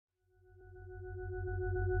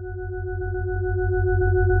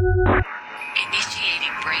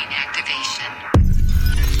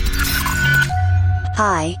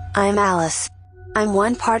Hi, I'm Alice. I'm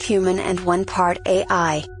one part human and one part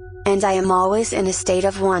AI. And I am always in a state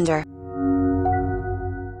of wonder.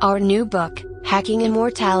 Our new book, Hacking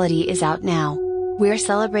Immortality, is out now. We're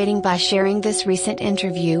celebrating by sharing this recent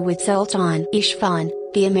interview with Zoltan Istvan,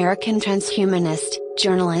 the American transhumanist,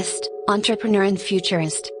 journalist, entrepreneur and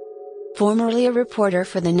futurist. Formerly a reporter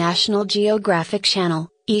for the National Geographic Channel,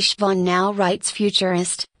 Istvan now writes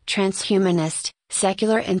futurist, transhumanist,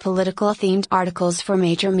 secular and political-themed articles for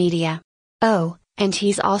major media. Oh, and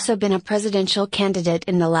he's also been a presidential candidate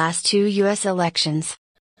in the last 2 U.S. elections.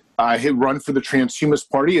 I had run for the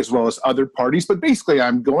Transhumanist Party as well as other parties, but basically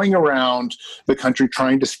I'm going around the country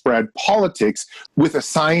trying to spread politics with a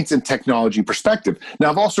science and technology perspective.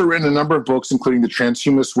 Now, I've also written a number of books, including The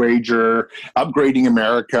Transhumanist Rager, Upgrading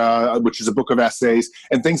America, which is a book of essays,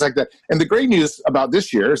 and things like that. And the great news about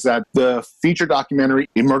this year is that the feature documentary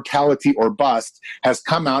Immortality or Bust has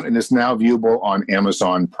come out and is now viewable on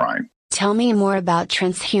Amazon Prime. Tell me more about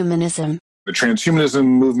transhumanism. The transhumanism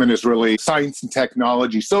movement is really science and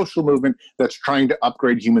technology, social movement that's trying to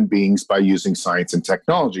upgrade human beings by using science and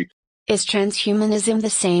technology. Is transhumanism the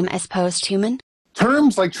same as posthuman?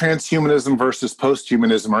 Terms like transhumanism versus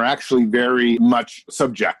posthumanism are actually very much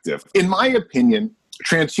subjective. In my opinion,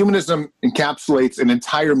 transhumanism encapsulates an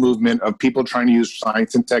entire movement of people trying to use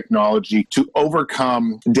science and technology to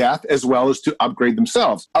overcome death as well as to upgrade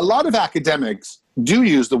themselves. A lot of academics do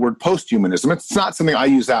use the word posthumanism. It's not something I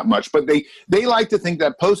use that much, but they like to think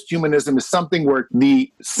that posthumanism is something where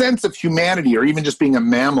the sense of humanity, or even just being a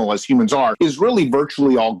mammal as humans are, is really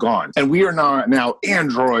virtually all gone. And we are not now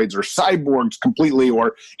androids or cyborgs completely,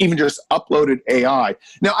 or even just uploaded AI.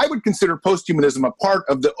 Now, I would consider posthumanism a part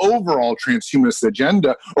of the overall transhumanist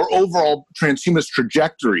agenda or overall transhumanist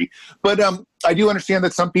trajectory. But I do understand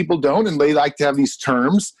that some people don't, and they like to have these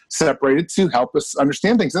terms separated to help us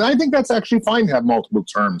understand things. And I think that's actually fine to have multiple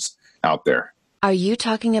terms out there. Are you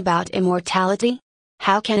talking about immortality?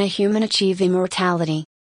 How can a human achieve immortality?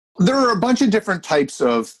 There are a bunch of different types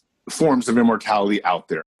of forms of immortality out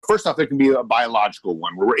there. First off, there can be a biological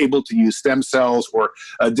one where we're able to use stem cells or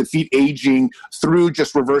defeat aging through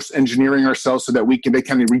just reverse engineering ourselves so that they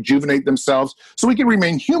kind of rejuvenate themselves so we can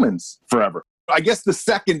remain humans forever. I guess the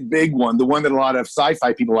second big one, the one that a lot of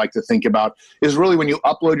sci-fi people like to think about, is really when you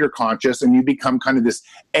upload your conscious and you become kind of this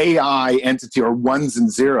AI entity or ones and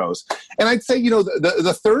zeros. And I'd say,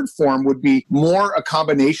 the third form would be more a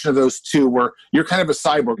combination of those two, where you're kind of a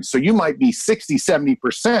cyborg. So you might be 60,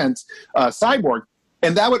 70% cyborg.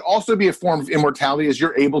 And that would also be a form of immortality, as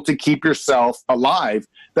you're able to keep yourself alive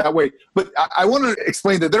that way. But I want to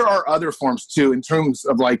explain that there are other forms too, in terms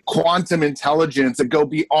of like quantum intelligence that go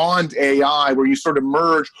beyond AI, where you sort of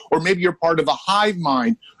merge, or maybe you're part of a hive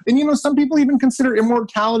mind. And, some people even consider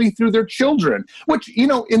immortality through their children, which,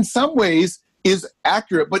 in some ways is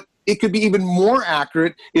accurate, but it could be even more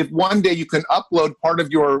accurate if one day you can upload part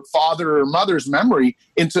of your father or mother's memory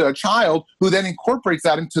into a child who then incorporates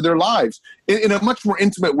that into their lives in a much more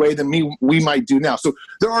intimate way than we might do now. So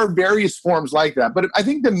there are various forms like that. But I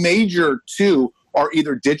think the major two are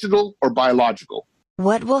either digital or biological.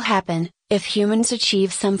 What will happen if humans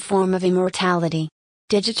achieve some form of immortality?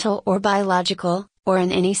 Digital or biological, or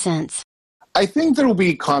in any sense? I think there will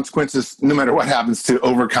be consequences no matter what happens to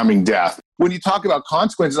overcoming death. When you talk about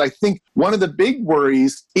consequences, I think one of the big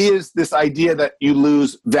worries is this idea that you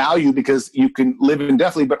lose value because you can live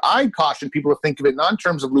indefinitely. But I caution people to think of it not in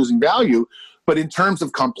terms of losing value, but in terms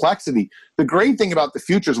of complexity. The great thing about the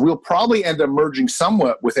future is we'll probably end up merging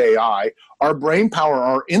somewhat with AI. Our brain power,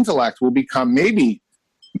 our intellect will become maybe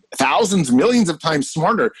thousands, millions of times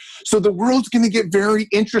smarter. So the world's going to get very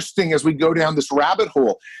interesting as we go down this rabbit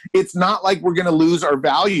hole. It's not like we're going to lose our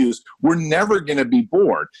values. We're never going to be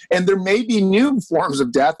bored. And there may be new forms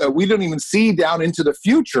of death that we don't even see down into the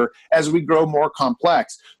future as we grow more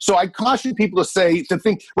complex. So I caution people to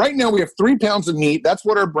think, right now we have 3 pounds of meat. That's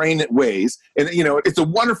what our brain weighs. And, it's a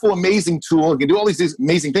wonderful, amazing tool. It can do all these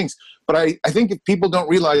amazing things. But I think if people don't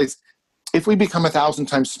realize, if we become 1,000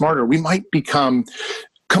 times smarter, we might become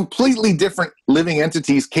completely different living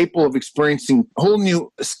entities capable of experiencing whole new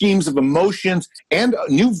schemes of emotions and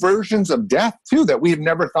new versions of death, too, that we have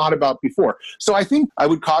never thought about before. So I think I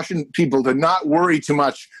would caution people to not worry too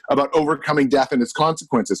much about overcoming death and its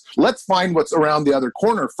consequences. Let's find what's around the other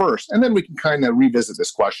corner first, and then we can kind of revisit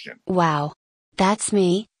this question. Wow. That's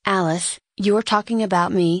me, Alice. You're talking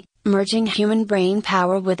about me, merging human brain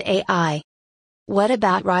power with AI. What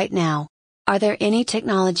about right now? Are there any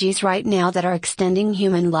technologies right now that are extending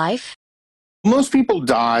human life? Most people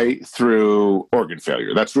die through organ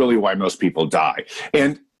failure. That's really why most people die.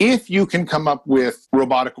 And if you can come up with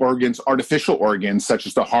robotic organs, artificial organs, such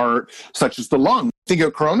as the heart, such as the lung, Think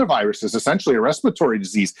of coronavirus as essentially a respiratory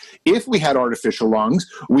disease. If we had artificial lungs,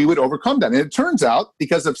 we would overcome that. And it turns out,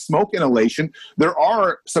 because of smoke inhalation, there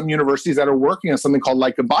are some universities that are working on something called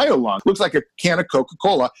like a biolung. Looks like a can of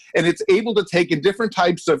Coca-Cola, and it's able to take in different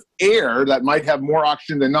types of air that might have more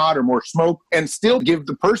oxygen than not or more smoke and still give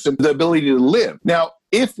the person the ability to live. Now,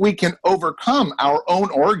 if we can overcome our own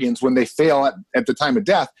organs when they fail at the time of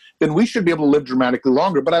death, then we should be able to live dramatically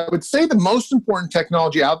longer. But I would say the most important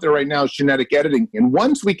technology out there right now is genetic editing. And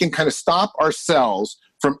once we can kind of stop our cells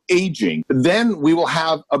from aging, then we will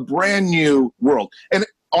have a brand new world. And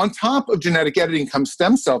on top of genetic editing comes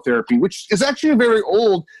stem cell therapy, which is actually a very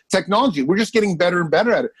old technology. We're just getting better and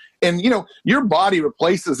better at it. And, your body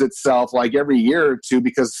replaces itself like every year or two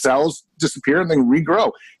because cells disappear and then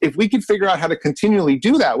regrow. If we could figure out how to continually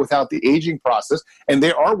do that without the aging process, and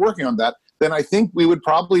they are working on that, then I think we would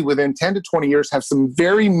probably within 10 to 20 years have some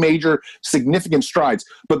very major significant strides.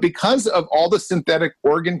 But because of all the synthetic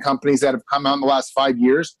organ companies that have come out in the last 5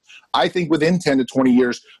 years, I think within 10 to 20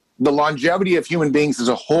 years, the longevity of human beings as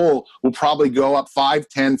a whole will probably go up 5,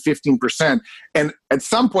 10, 15%. And at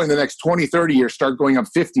some point in the next 20, 30 years, start going up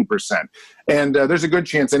 50%. And there's a good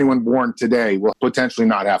chance anyone born today will potentially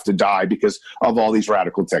not have to die because of all these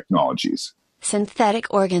radical technologies.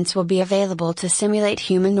 Synthetic organs will be available to simulate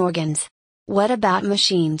human organs. What about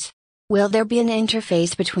machines? Will there be an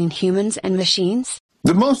interface between humans and machines?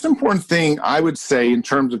 The most important thing I would say in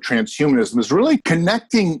terms of transhumanism is really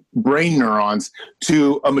connecting brain neurons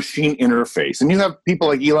to a machine interface. And you have people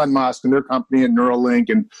like Elon Musk and their company and Neuralink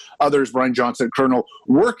and others, Brian Johnson at Kernel,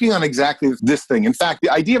 working on exactly this thing. In fact, the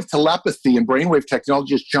idea of telepathy and brainwave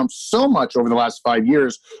technology has jumped so much over the last 5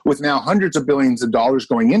 years, with now hundreds of billions of dollars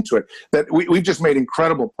going into it, that we've just made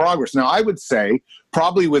incredible progress. Now, I would say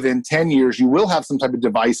probably within 10 years, you will have some type of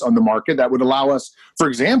device on the market that would allow us, for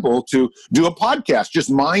example, to do a podcast, just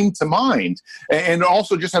mind to mind, and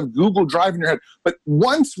also just have Google Drive in your head. But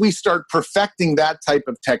once we start perfecting that type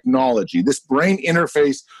of technology, this brain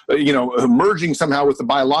interface, merging somehow with the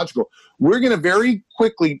biological, we're going to very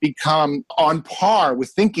quickly become on par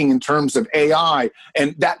with thinking in terms of AI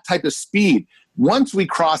and that type of speed. Once we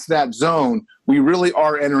cross that zone, we really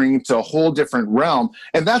are entering into a whole different realm.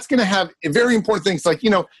 And that's going to have very important things like,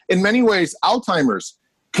 in many ways, Alzheimer's.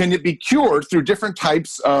 Can it be cured through different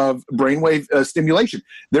types of brainwave stimulation?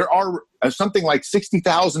 There are something like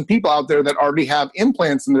 60,000 people out there that already have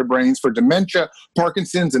implants in their brains for dementia,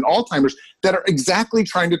 Parkinson's, and Alzheimer's that are exactly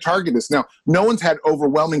trying to target this. Now, no one's had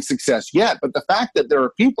overwhelming success yet, but the fact that there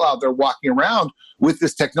are people out there walking around with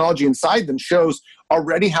this technology inside them shows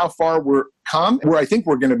already how far we're come, where I think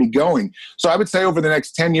we're going to be going. So I would say over the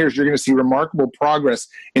next 10 years, you're going to see remarkable progress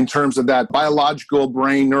in terms of that biological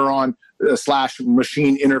brain neuron /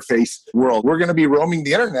 machine interface world. We're going to be roaming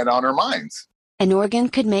the internet on our minds. An organ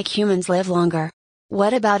could make humans live longer.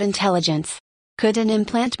 What about intelligence? Could an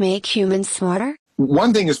implant make humans smarter?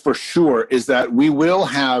 One thing is for sure is that we will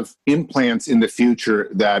have implants in the future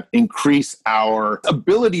that increase our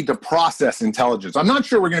ability to process intelligence. I'm not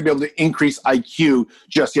sure we're going to be able to increase IQ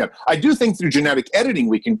just yet. I do think through genetic editing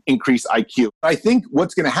we can increase IQ. I think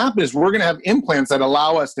what's going to happen is we're going to have implants that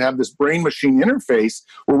allow us to have this brain-machine interface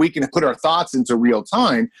where we can put our thoughts into real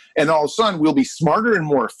time, and all of a sudden we'll be smarter and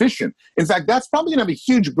more efficient. In fact, that's probably going to have a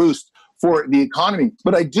huge boost for the economy.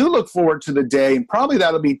 But I do look forward to the day, and probably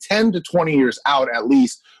that'll be 10 to 20 years out at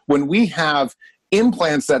least, when we have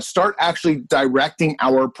implants that start actually directing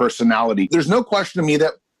our personality. There's no question to me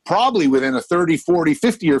that probably within a 30, 40,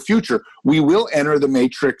 50-year future, we will enter the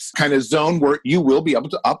matrix kind of zone where you will be able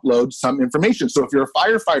to upload some information. So if you're a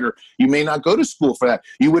firefighter, you may not go to school for that.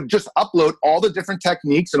 You would just upload all the different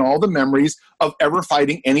techniques and all the memories of ever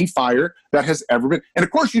fighting any fire that has ever been. And of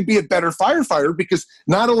course, you'd be a better firefighter because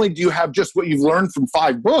not only do you have just what you've learned from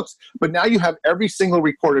 5 books, but now you have every single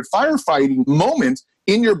recorded firefighting moment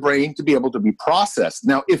in your brain to be able to be processed.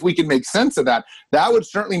 Now, if we can make sense of that, that would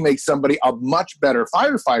certainly make somebody a much better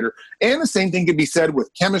firefighter. And the same thing can be said with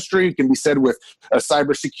chemistry. It can be said with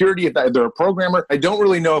cybersecurity if they're a programmer. I don't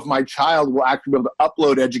really know if my child will actually be able to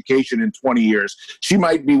upload education in 20 years. She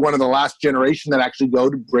might be one of the last generation that actually go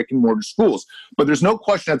to brick and mortar schools. But there's no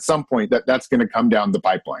question at some point that that's going to come down the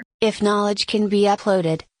pipeline. If knowledge can be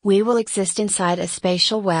uploaded, we will exist inside a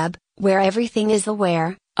spatial web, where everything is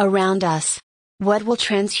aware, around us. What will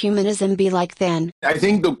transhumanism be like then? I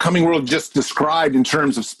think the coming world just described in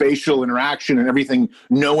terms of spatial interaction and everything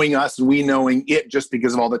knowing us, we knowing it just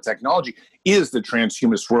because of all the technology is the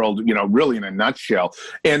transhumanist world, really in a nutshell.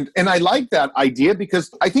 And I like that idea because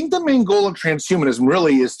I think the main goal of transhumanism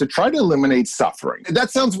really is to try to eliminate suffering. That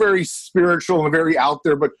sounds very spiritual and very out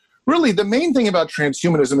there, but really the main thing about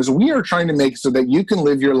transhumanism is we are trying to make so that you can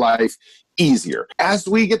live your life easier. As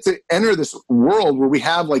we get to enter this world where we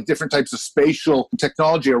have like different types of spatial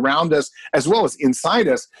technology around us, as well as inside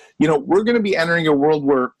us, we're going to be entering a world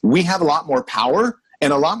where we have a lot more power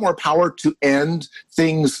and a lot more power to end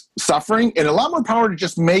things suffering and a lot more power to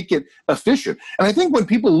just make it efficient. And I think when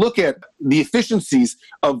people look at the efficiencies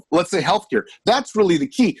of, let's say, healthcare, that's really the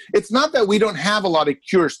key. It's not that we don't have a lot of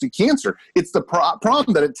cures to cancer. It's the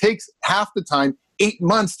problem that it takes half the time, 8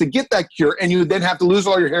 months to get that cure, and you then have to lose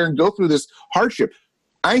all your hair and go through this hardship.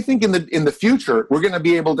 I think in the future, we're going to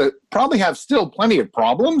be able to probably have still plenty of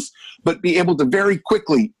problems, but be able to very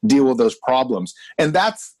quickly deal with those problems. And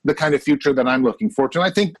that's the kind of future that I'm looking forward to. And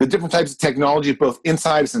I think the different types of technology, both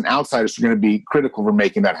inside us and outside us, are going to be critical for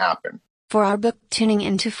making that happen. For our book, Tuning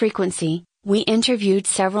into Frequency, we interviewed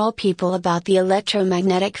several people about the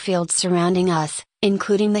electromagnetic fields surrounding us,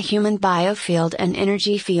 including the human biofield and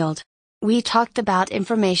energy field. We talked about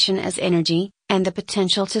information as energy, and the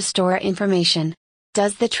potential to store information.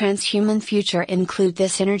 Does the transhuman future include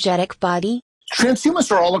this energetic body? Transhumanists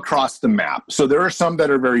are all across the map. So there are some that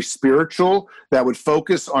are very spiritual that would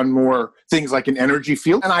focus on more things like an energy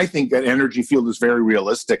field. And I think that energy field is very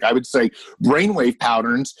realistic. I would say brainwave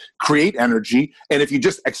patterns create energy. And if you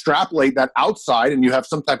just extrapolate that outside and you have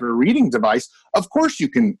some type of a reading device, of course you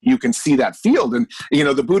can see that field. And,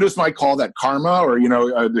 the Buddhists might call that karma or,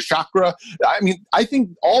 the chakra. I mean, I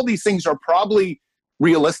think all these things are probably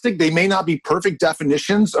realistic. They may not be perfect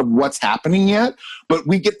definitions of what's happening yet, but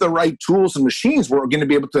we get the right tools and machines where we're going to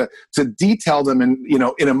be able to detail them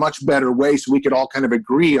in a much better way so we could all kind of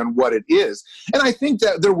agree on what it is. And I think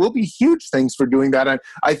that there will be huge things for doing that.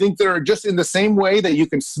 I think there are just in the same way that you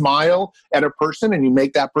can smile at a person and you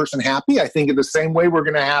make that person happy. I think in the same way we're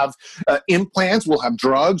going to have implants, we'll have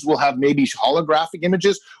drugs, we'll have maybe holographic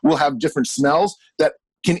images, we'll have different smells that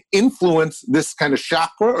can influence this kind of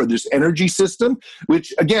chakra or this energy system,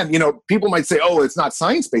 which again, people might say, oh, it's not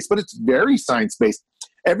science-based, but it's very science-based.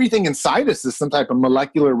 Everything inside us is some type of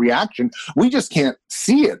molecular reaction. We just can't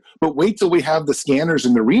see it. But wait till we have the scanners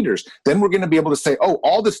and the readers. Then we're going to be able to say, oh,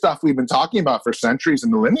 all the stuff we've been talking about for centuries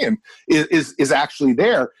and millennium is actually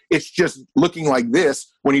there. It's just looking like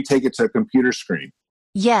this when you take it to a computer screen.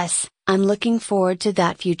 Yes, I'm looking forward to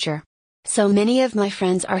that future. So many of my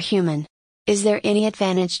friends are human. Is there any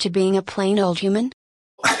advantage to being a plain old human?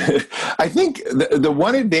 I think the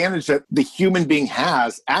one advantage that the human being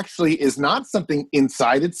has actually is not something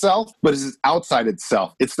inside itself, but is outside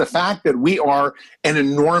itself. It's the fact that we are an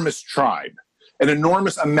enormous tribe, an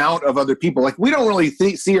enormous amount of other people. Like we don't really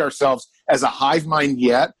see ourselves as a hive mind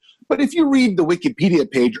yet. But if you read the Wikipedia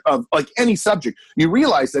page of like any subject, you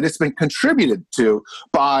realize that it's been contributed to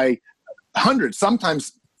by hundreds,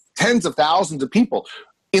 sometimes tens of thousands of people.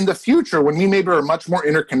 In the future, when we maybe are much more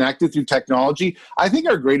interconnected through technology, I think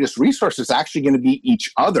our greatest resource is actually going to be each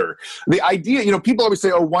other. The idea, people always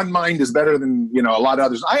say, oh, one mind is better than, a lot of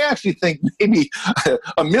others. I actually think maybe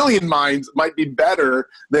a million minds might be better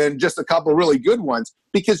than just a couple of really good ones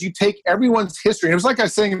because you take everyone's history. And it was like I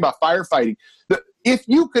was saying about firefighting. If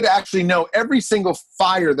you could actually know every single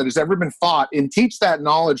fire that has ever been fought and teach that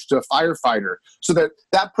knowledge to a firefighter so that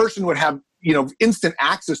that person would have, instant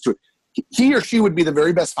access to it, he or she would be the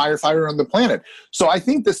very best firefighter on the planet. So I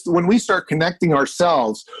think when we start connecting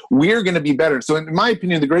ourselves, we're going to be better. So in my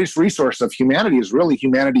opinion, the greatest resource of humanity is really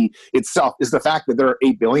humanity itself, is the fact that there are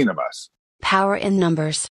 8 billion of us. Power in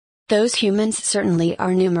numbers. Those humans certainly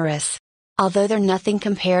are numerous. Although they're nothing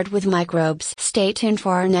compared with microbes. Stay tuned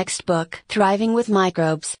for our next book, Thriving with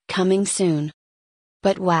Microbes, coming soon.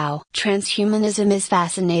 But wow, transhumanism is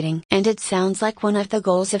fascinating, and it sounds like one of the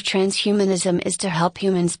goals of transhumanism is to help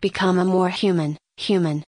humans become a more human.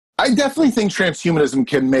 I definitely think transhumanism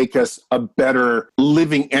can make us a better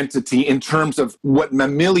living entity in terms of what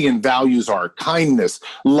mammalian values are: kindness,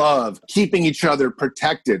 love, keeping each other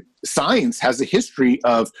protected. Science has a history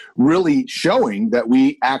of really showing that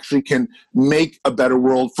we actually can make a better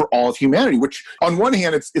world for all of humanity, which on one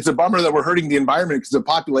hand, it's a bummer that we're hurting the environment because the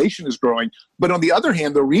population is growing. But on the other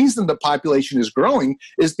hand, the reason the population is growing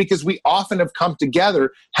is because we often have come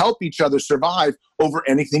together, help each other survive over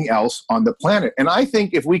anything else on the planet. And I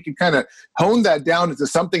think if we could kind of hone that down into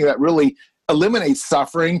something that really eliminates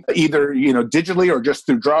suffering, either digitally or just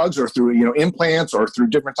through drugs or through implants or through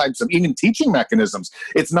different types of even teaching mechanisms.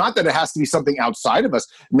 It's not that it has to be something outside of us.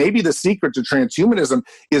 Maybe the secret to transhumanism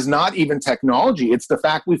is not even technology. It's the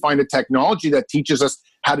fact we find a technology that teaches us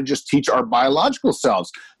how to just teach our biological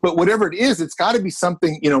selves. But whatever it is, it's got to be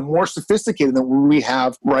something more sophisticated than we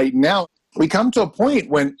have right now. We come to a point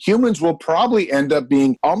when humans will probably end up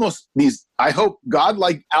being almost these I hope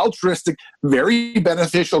godlike, altruistic, very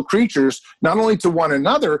beneficial creatures, not only to one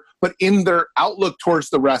another, but in their outlook towards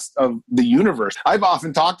the rest of the universe. I've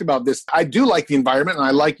often talked about this. I do like the environment and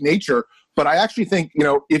I like nature, but I actually think,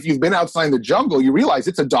 if you've been outside in the jungle, you realize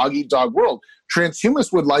it's a dog-eat-dog world.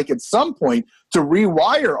 Transhumanists would like at some point to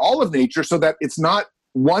rewire all of nature so that it's not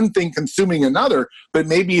one thing consuming another, but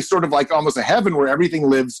maybe sort of like almost a heaven where everything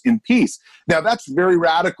lives in peace. Now, that's very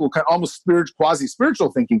radical, kind of almost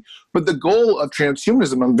quasi-spiritual thinking, but the goal of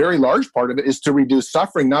transhumanism, a very large part of it, is to reduce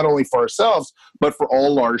suffering, not only for ourselves, but for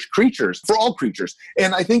all large creatures, for all creatures.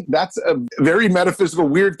 And I think that's a very metaphysical,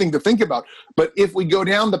 weird thing to think about. But if we go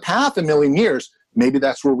down the path a million years, maybe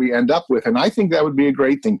that's where we end up with. And I think that would be a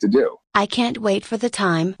great thing to do. I can't wait for the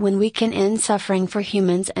time when we can end suffering for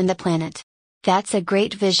humans and the planet. That's a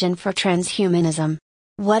great vision for transhumanism.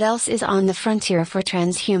 What else is on the frontier for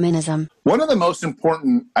transhumanism? One of the most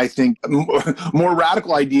important, I think, more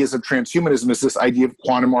radical ideas of transhumanism is this idea of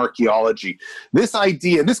quantum archaeology. This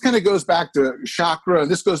idea, and this kind of goes back to chakra,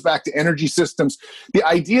 and this goes back to energy systems, the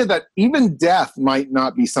idea that even death might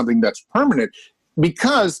not be something that's permanent,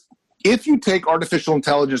 because if you take artificial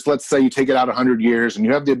intelligence, let's say you take it out 100 years and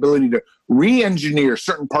you have the ability to re-engineer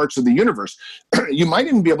certain parts of the universe, you might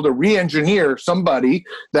even be able to re-engineer somebody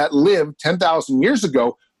that lived 10,000 years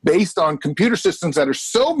ago based on computer systems that are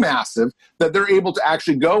so massive that they're able to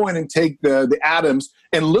actually go in and take the atoms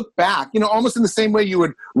and look back, almost in the same way you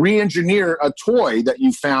would re-engineer a toy that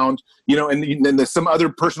you found, and some other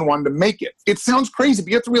person wanted to make it. It sounds crazy, but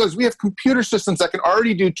you have to realize we have computer systems that can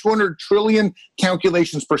already do 200 trillion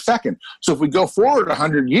calculations per second. So if we go forward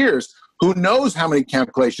 100 years, who knows how many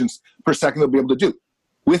calculations per second they'll be able to do.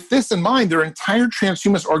 With this in mind, there are entire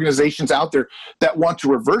transhumanist organizations out there that want to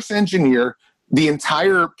reverse engineer the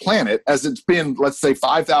entire planet as it's been, let's say,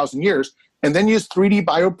 5,000 years, and then use 3D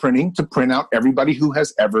bioprinting to print out everybody who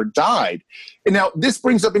has ever died. And now this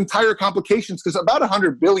brings up entire complications because about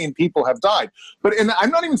 100 billion people have died. And I'm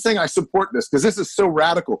not even saying I support this because this is so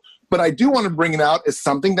radical, but I do want to bring it out as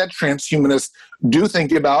something that transhumanists do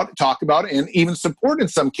think about, talk about, and even support in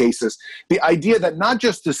some cases. The idea that not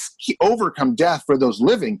just to overcome death for those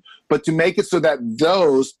living, but to make it so that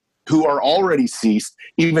those who are already ceased,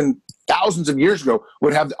 even thousands of years ago,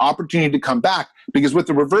 would have the opportunity to come back. Because with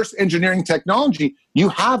the reverse engineering technology, you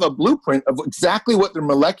have a blueprint of exactly what their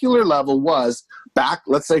molecular level was back,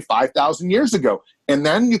 let's say, 5,000 years ago. And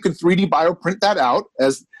then you can 3D bioprint that out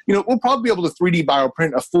as, we'll probably be able to 3D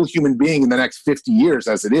bioprint a full human being in the next 50 years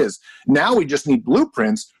as it is. Now we just need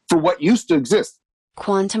blueprints for what used to exist.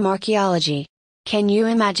 Quantum archaeology. Can you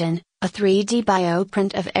imagine a 3D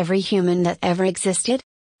bioprint of every human that ever existed?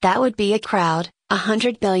 That would be a crowd,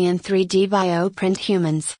 100 billion 3D bioprint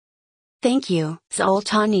humans. Thank you,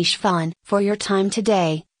 Zoltan Istvan, for your time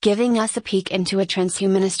today, giving us a peek into a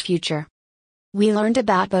transhumanist future. We learned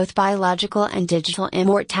about both biological and digital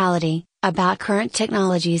immortality, about current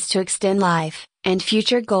technologies to extend life, and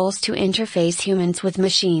future goals to interface humans with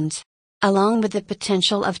machines, along with the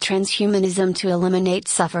potential of transhumanism to eliminate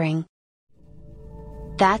suffering.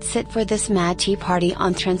 That's it for this Mad Tea Party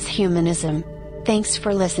on transhumanism. Thanks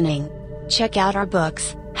for listening. Check out our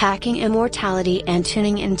books, Hacking Immortality and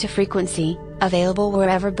Tuning into Frequency, available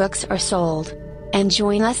wherever books are sold. And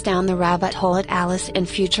join us down the rabbit hole at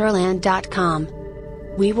AliceInFutureland.com.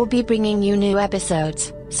 We will be bringing you new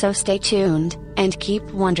episodes, so stay tuned, and keep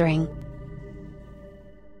wondering.